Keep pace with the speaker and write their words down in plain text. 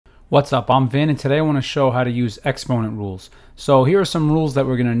What's up? I'm Vin, and today I want to show how to use exponent rules. So here are some rules that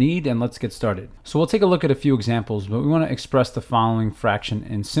we're going to need, and let's get started. So we'll take a look at a few examples, but we want to express the following fraction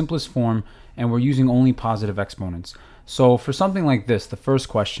in simplest form, and we're using only positive exponents. So for something like this, the first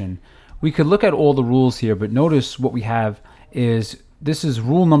question, we could look at all the rules here, but notice what we have is, this is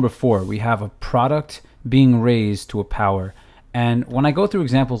rule number 4. We have a product being raised to a power. And when I go through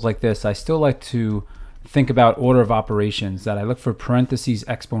examples like this, I still like to think about order of operations, that I look for parentheses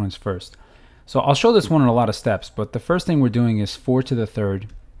exponents first. So I'll show this one in a lot of steps, but the first thing we're doing is 4 to the third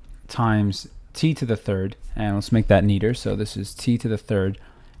times t to the third, and let's make that neater. So this is t to the third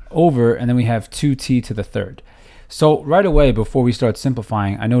over, and then we have 2t to the third. So right away, before we start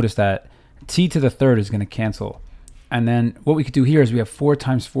simplifying, I notice that t to the third is going to cancel. And then what we could do here is we have 4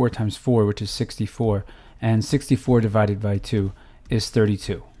 times 4 times 4, which is 64, and 64 divided by 2 is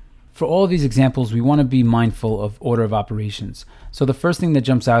 32. For all of these examples, we want to be mindful of order of operations. So the first thing that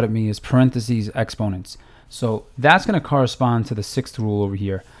jumps out at me is parentheses exponents. So that's going to correspond to the sixth rule over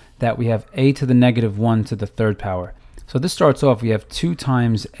here, that we have a to the negative 1 to the third power. So this starts off, we have 2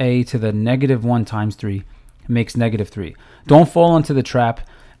 times a to the negative 1 times 3 makes negative 3. Don't fall into the trap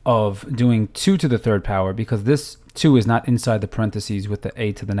of doing 2 to the third power, because this 2 is not inside the parentheses with the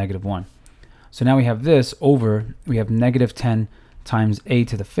a to the negative 1. So now we have this over, we have negative 10 times a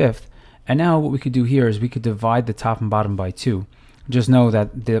to the fifth. And now what we could do here is we could divide the top and bottom by 2. Just know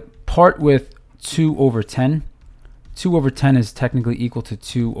that the part with 2 over 10 is technically equal to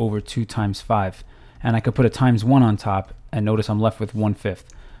 2 over 2 times 5. And I could put a times 1 on top, and notice I'm left with 1/5.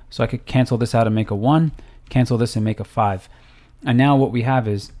 So I could cancel this out and make a 1, cancel this and make a 5. And now what we have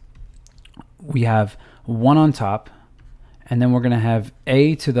is, we have 1 on top, and then we're going to have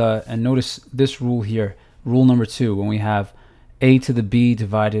a to the, and notice this rule here, rule number 2, when we have a to the b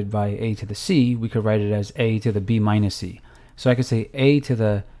divided by a to the c, we could write it as a to the b minus c. So I could say a to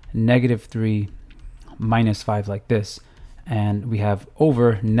the negative 3 minus 5 like this, and we have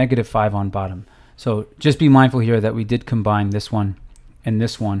over negative 5 on bottom. So just be mindful here that we did combine this one and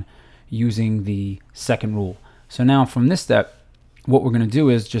this one using the second rule. So now from this step, what we're going to do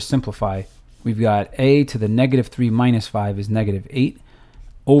is just simplify. We've got a to the negative 3 minus 5 is negative 8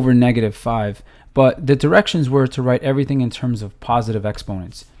 over negative 5. But the directions were to write everything in terms of positive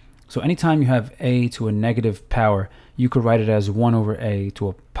exponents. So anytime you have a to a negative power, you could write it as 1 over a to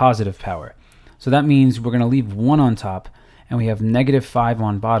a positive power. So that means we're going to leave 1 on top, and we have negative 5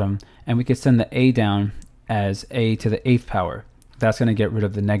 on bottom, and we could send the a down as a to the 8th power. That's going to get rid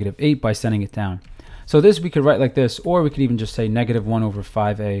of the negative 8 by sending it down. So this we could write like this, or we could even just say negative 1 over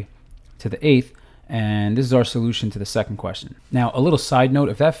 5a to the 8th. And this is our solution to the second question. Now, a little side note,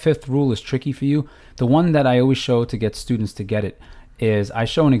 if that fifth rule is tricky for you, the one that I always show to get students to get it is, I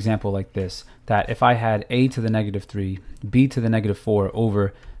show an example like this, that if I had a to the negative 3, b to the negative 4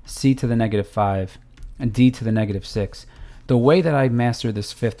 over c to the negative 5, and d to the negative 6, the way that I master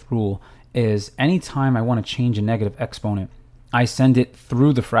this fifth rule is, anytime I want to change a negative exponent, I send it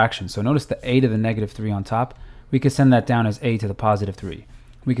through the fraction. So notice the a to the negative 3 on top, we could send that down as a to the positive 3.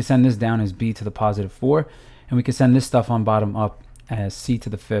 We could send this down as b to the positive 4, and we could send this stuff on bottom up as c to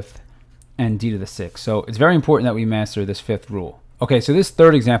the 5th and d to the 6th. So it's very important that we master this fifth rule. Okay, so this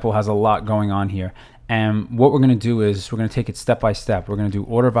third example has a lot going on here, and what we're going to do is we're going to take it step by step. We're going to do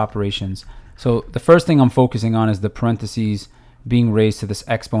order of operations. So the first thing I'm focusing on is the parentheses being raised to this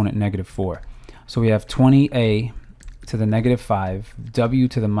exponent negative 4. So we have 20a to the negative 5, w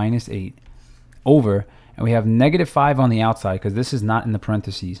to the minus 8 over, and we have negative 5 on the outside because this is not in the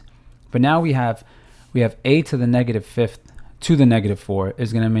parentheses. But now we have a to the negative 5th to the negative 4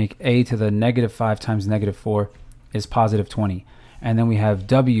 is going to make a to the negative 5 times negative 4 is positive 20. And then we have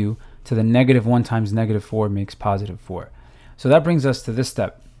w to the negative 1 times negative 4 makes positive 4. So that brings us to this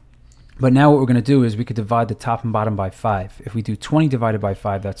step. But now what we're going to do is we could divide the top and bottom by 5. If we do 20 divided by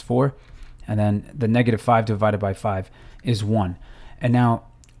 5, that's 4. And then the negative 5 divided by 5 is 1. And now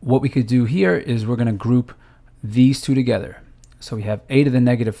what we could do here is we're going to group these two together. So we have a to the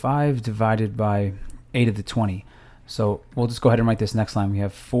negative 5 divided by a to the 20. So we'll just go ahead and write this next line. We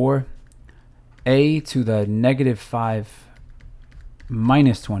have 4a to the negative 5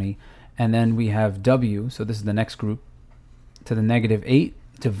 minus 20. And then we have w, so this is the next group, to the negative 8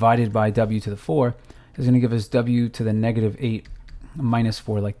 divided by w to the 4 is going to give us w to the negative 8 minus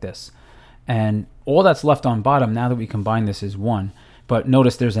 4 like this. And all that's left on bottom now that we combine this is 1. But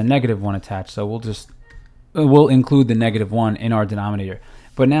notice there's a negative 1 attached, so we'll include the negative 1 in our denominator.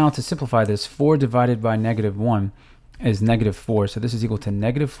 But now to simplify this, 4 divided by negative 1 is negative 4. So this is equal to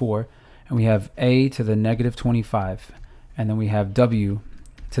negative 4, and we have a to the negative 25, and then we have w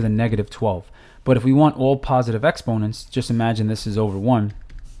to the negative 12. But if we want all positive exponents, just imagine this is over 1.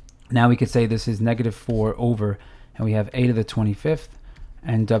 Now we could say this is negative 4 over, and we have a to the 25th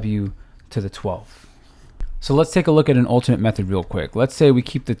and w to the 12th. So let's take a look at an alternate method real quick. Let's say we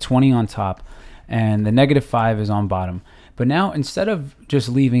keep the 20 on top and the negative 5 is on bottom. But now instead of just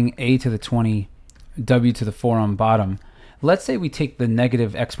leaving a to the 20, w to the 4 on bottom, let's say we take the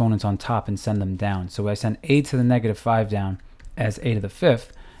negative exponents on top and send them down. So I send a to the negative 5 down as a to the 5th,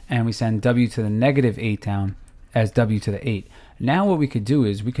 and we send w to the negative 8 down as w to the 8. Now what we could do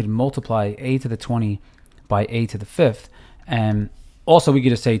is we could multiply a to the 20 by a to the 5th, and also we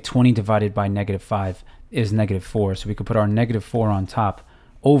could just say 20 divided by negative 5 is negative 4. So we could put our negative 4 on top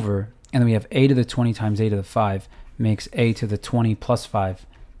over, and then we have a to the 20 times a to the 5 makes a to the 20 plus 5,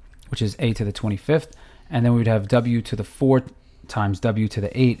 which is a to the 25th. And then we would have w to the 4 times w to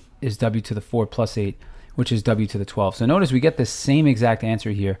the 8 is w to the 4 plus 8, which is w to the 12. So notice we get the same exact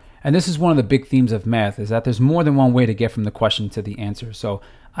answer here. And this is one of the big themes of math, is that there's more than one way to get from the question to the answer. So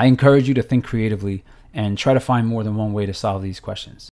I encourage you to think creatively and try to find more than one way to solve these questions.